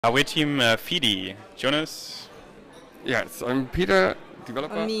We're team FEEDY. Jonas? Yes, I'm Peter,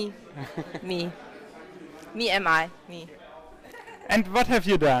 developer. Me. Me. Me am I. Me. And what have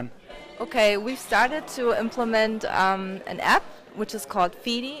you done? Okay, we've started to implement an app which is called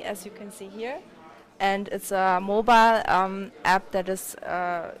FEEDY, as you can see here. And it's a mobile app that is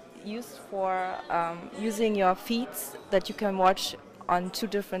used for using your feeds that you can watch on 2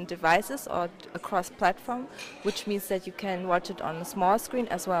 different devices or across platform, which means that you can watch it on a small screen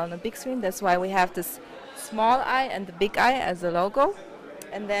as well on a big screen. That's why we have this small eye and the big eye as a logo.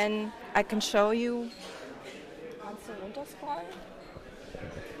 And then I can show you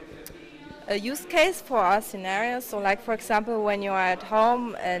a use case for our scenarios. So like, for example, when you are at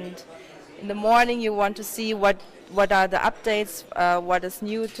home and in the morning you want to see what are the updates, what is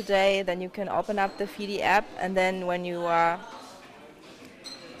new today, then you can open up the FEEDY app, and then when you are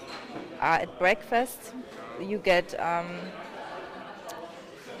at breakfast, you get an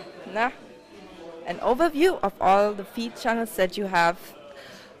overview of all the feed channels that you have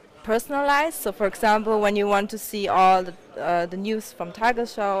personalized. So for example, when you want to see all the news from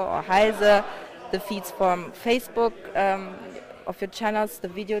Tagesschau or Heise, the feeds from Facebook of your channels, the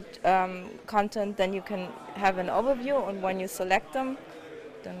video content, then you can have an overview, and when you select them,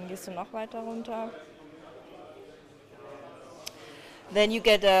 dann gehst du noch weiter runter. Then you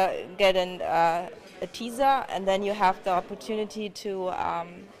get a teaser, and then you have the opportunity to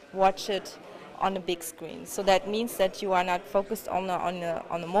watch it on a big screen. So that means that you are not focused on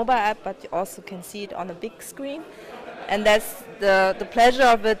the mobile app, but you also can see it on a big screen. And that's the pleasure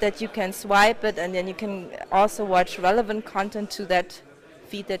of it, that you can swipe it, and then you can also watch relevant content to that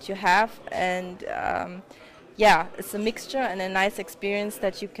feed that you have. And yeah, it's a mixture and a nice experience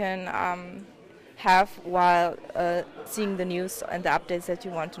that you can have while seeing the news and the updates that you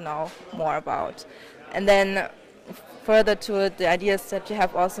want to know more about. And then further to it, the idea is that you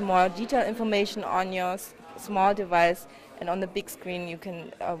have also more detailed information on your small device, and on the big screen you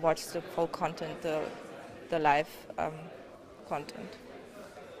can watch the full content, the live content,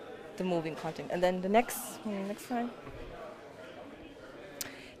 the moving content. And then the next slide.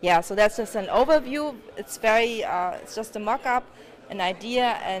 Yeah, so that's just an overview. It's very, it's just a mock-up, an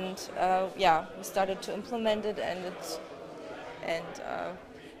idea, and yeah, we started to implement it, and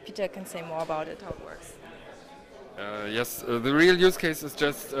Peter can say more about it, how it works. Yes, the real use case is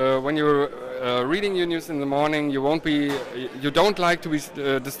just when you're reading your news in the morning, you don't like to be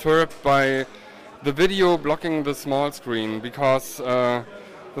disturbed by the video blocking the small screen, because the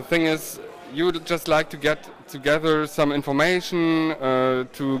thing is, you would just like to get together some information,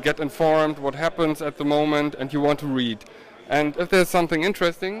 to get informed what happens at the moment, and you want to read. And if there's something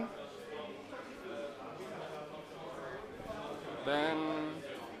interesting, then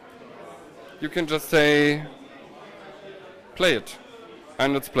you can just say, play it,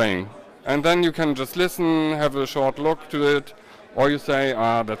 and it's playing. And then you can just listen, have a short look to it, or you say,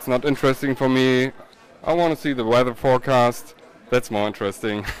 that's not interesting for me, I want to see the weather forecast, that's more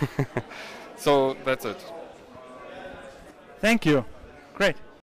interesting. So that's it. Thank you. Great.